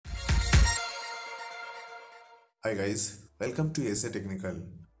Hi guys, welcome to SA Technical.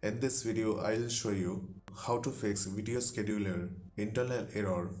 In this video, I'll show you how to fix video scheduler internal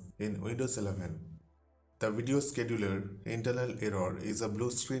error in Windows 11. The video scheduler internal error is a blue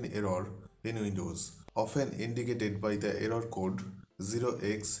screen error in Windows, often indicated by the error code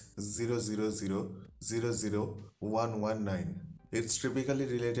 0x00000119. It's typically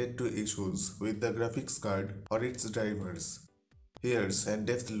related to issues with the graphics card or its drivers. Here's an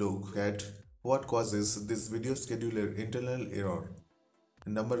in-depth look at what causes this video scheduler internal error.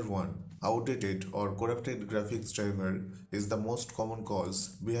 Number 1. Outdated or corrupted graphics driver is the most common cause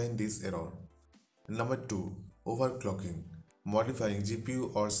behind this error. Number 2. Overclocking. Modifying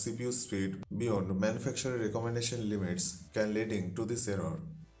GPU or CPU speed beyond manufacturer recommendation limits can lead to this error.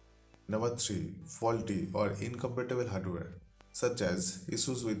 Number 3. Faulty or incompatible hardware, such as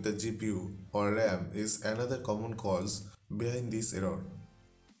issues with the GPU or RAM, is another common cause behind this error.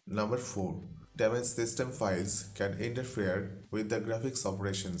 Number 4. Damaged system files can interfere with the graphics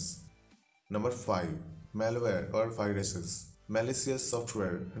operations. Number 5. Malware or viruses. Malicious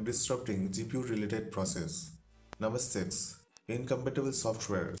software disrupting GPU related process. Number 6. Incompatible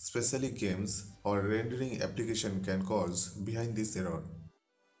software, especially games or rendering application, can cause behind this error.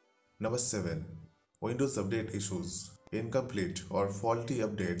 Number 7. Windows update issues. Incomplete or faulty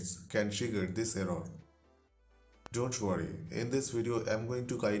updates can trigger this error. Don't worry, in this video I am going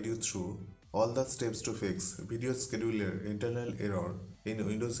to guide you through all the steps to fix video scheduler internal error in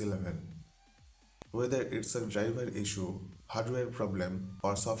Windows 11. Whether it's a driver issue, hardware problem,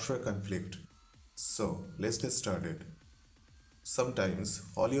 or software conflict. So let's get started. Sometimes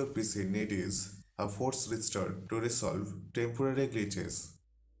all your PC needs is a force restart to resolve temporary glitches.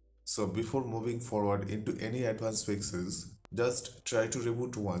 So before moving forward into any advanced fixes, just try to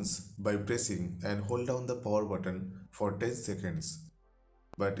reboot once by pressing and hold down the power button for 10 seconds.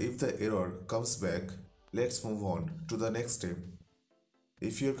 But if the error comes back, let's move on to the next step.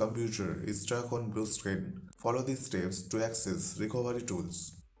 If your computer is stuck on blue screen, follow these steps to access recovery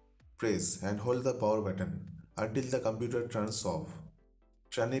tools. Press and hold the power button until the computer turns off.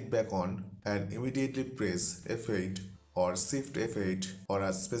 Turn it back on and immediately press F8 or Shift F8 or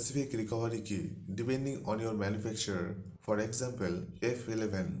a specific recovery key depending on your manufacturer, for example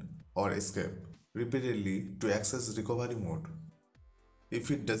F11 or Escape, repeatedly to access recovery mode. If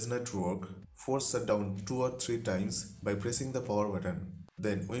it does not work, force shutdown 2 or 3 times by pressing the power button.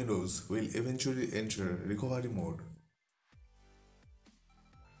 Then Windows will eventually enter recovery mode.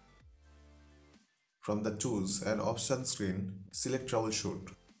 From the Tools and Options screen, select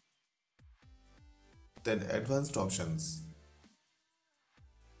Troubleshoot. Then Advanced Options.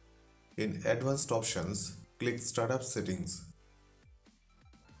 In Advanced Options, click Startup Settings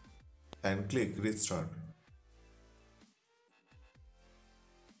and click Restart.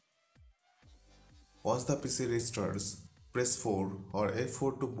 Once the PC restarts, press 4 or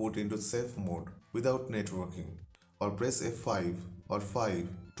F4 to boot into safe mode without networking, or press F5 or 5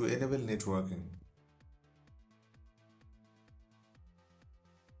 to enable networking.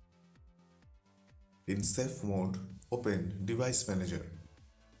 In safe mode, open Device Manager.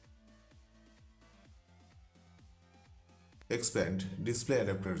 Expand Display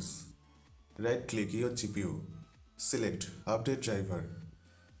Adapters. Right-click your GPU, select Update Driver,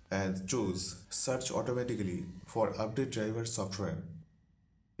 and choose Search Automatically for Update Driver software.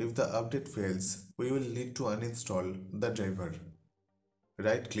 If the update fails, we will need to uninstall the driver.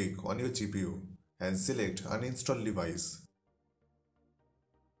 Right-click on your GPU and select Uninstall Device.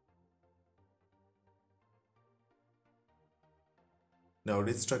 Now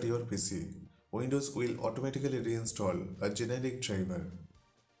restart your PC. Windows will automatically reinstall a generic driver.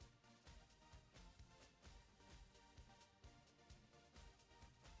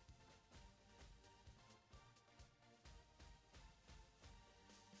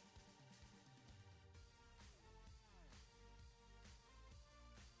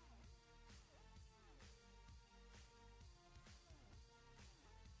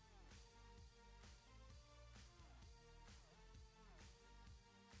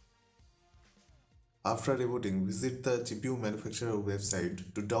 After rebooting, visit the GPU manufacturer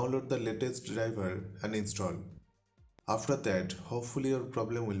website to download the latest driver and install. After that, hopefully your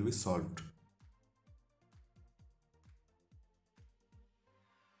problem will be solved.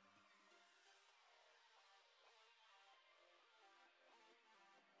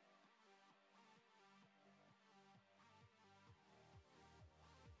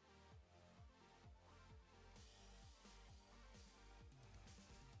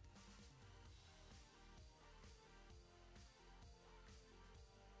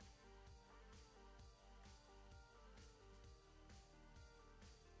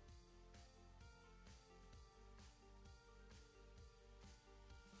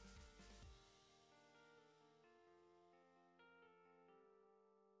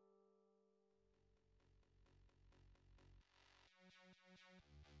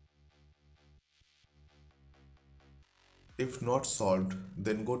 If not solved,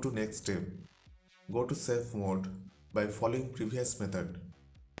 then go to next step. Go to safe mode by following previous method.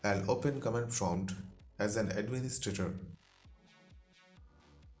 I'll open command prompt as an administrator.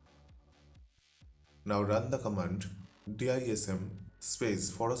 Now run the command dism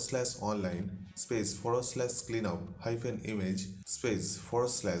 /online /cleanup-image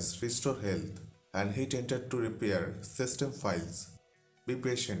 /restore health and hit enter to repair system files. Be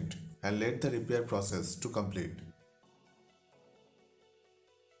patient and let the repair process to complete.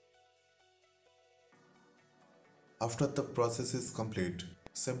 After the process is complete,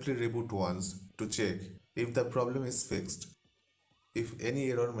 simply reboot once to check if the problem is fixed. If any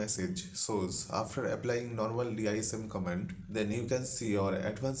error message shows after applying normal dism command, then you can see our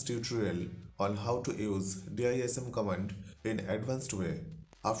advanced tutorial on how to use dism command in advanced way.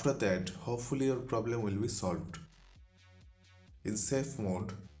 After that, hopefully your problem will be solved. In safe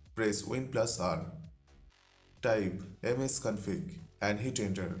mode, press Win+R, type msconfig and hit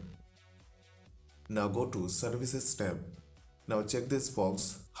enter. Now go to Services tab. Now check this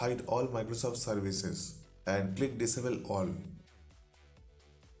box, hide all Microsoft services and click Disable all.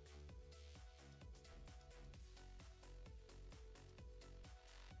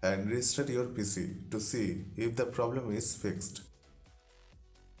 And restart your PC to see if the problem is fixed.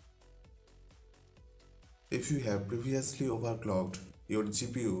 If you have previously overclocked your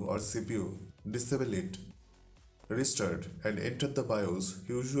GPU or CPU, disable it. Restart and enter the BIOS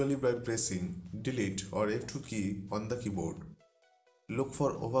usually by pressing Delete or F2 key on the keyboard. Look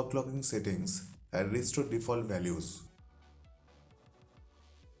for overclocking settings and restore default values.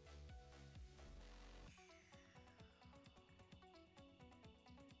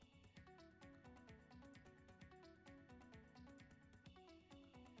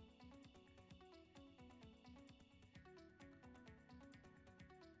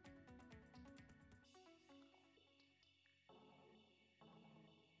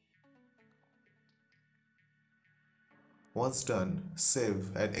 Once done,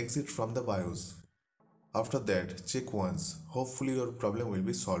 save and exit from the BIOS. After that, check once. Hopefully your problem will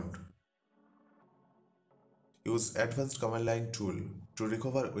be solved. Use Advanced Command Line tool to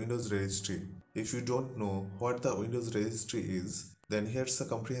recover Windows Registry. If you don't know what the Windows Registry is, then here's a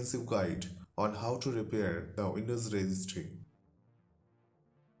comprehensive guide on how to repair the Windows Registry.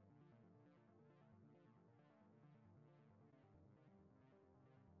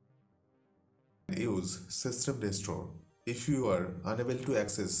 Use System Restore. If you are unable to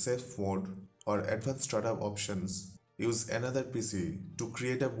access safe mode or advanced startup options, use another PC to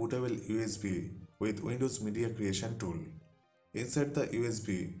create a bootable USB with Windows Media Creation tool. Insert the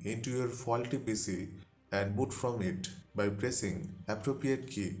USB into your faulty PC and boot from it by pressing appropriate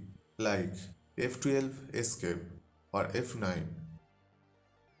key like F12 Escape or F9.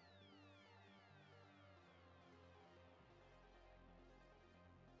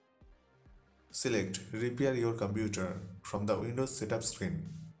 Select Repair your computer from the Windows setup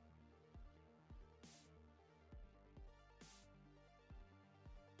screen.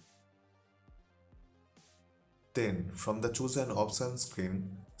 Then, from the Choose an Option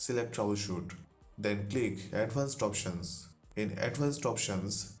screen, select Troubleshoot. Then click Advanced Options. In Advanced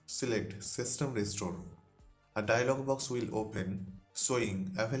Options, select System Restore. A dialog box will open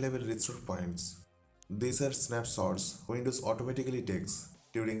showing available restore points. These are snapshots Windows automatically takes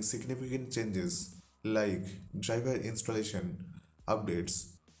during significant changes like driver installation,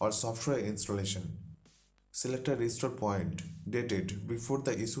 updates, or software installation. Select a restore point dated before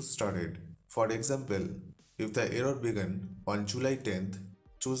the issue started. For example, if the error began on July 10th,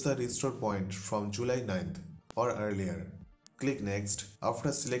 choose the restore point from July 9th or earlier. Click Next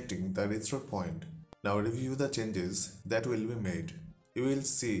after selecting the restore point. Now review the changes that will be made. You will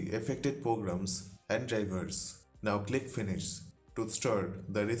see affected programs and drivers. Now click Finish to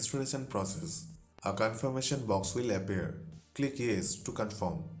start the restoration process. A confirmation box will appear. Click Yes to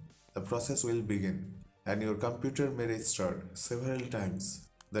confirm. The process will begin and your computer may restart several times.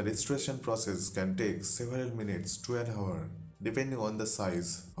 The restoration process can take several minutes to an hour, depending on the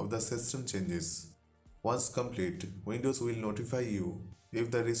size of the system changes. Once complete, Windows will notify you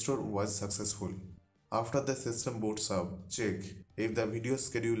if the restore was successful. After the system boots up, check if the video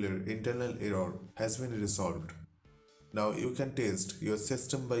scheduler internal error has been resolved. Now you can test your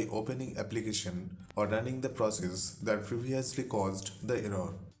system by opening application or running the process that previously caused the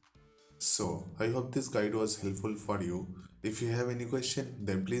error. So, I hope this guide was helpful for you. If you have any question,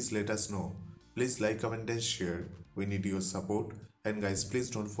 then please let us know. Please like, comment and share. We need your support. And guys, please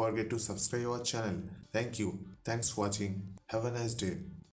don't forget to subscribe our channel. Thank you. Thanks for watching. Have a nice day.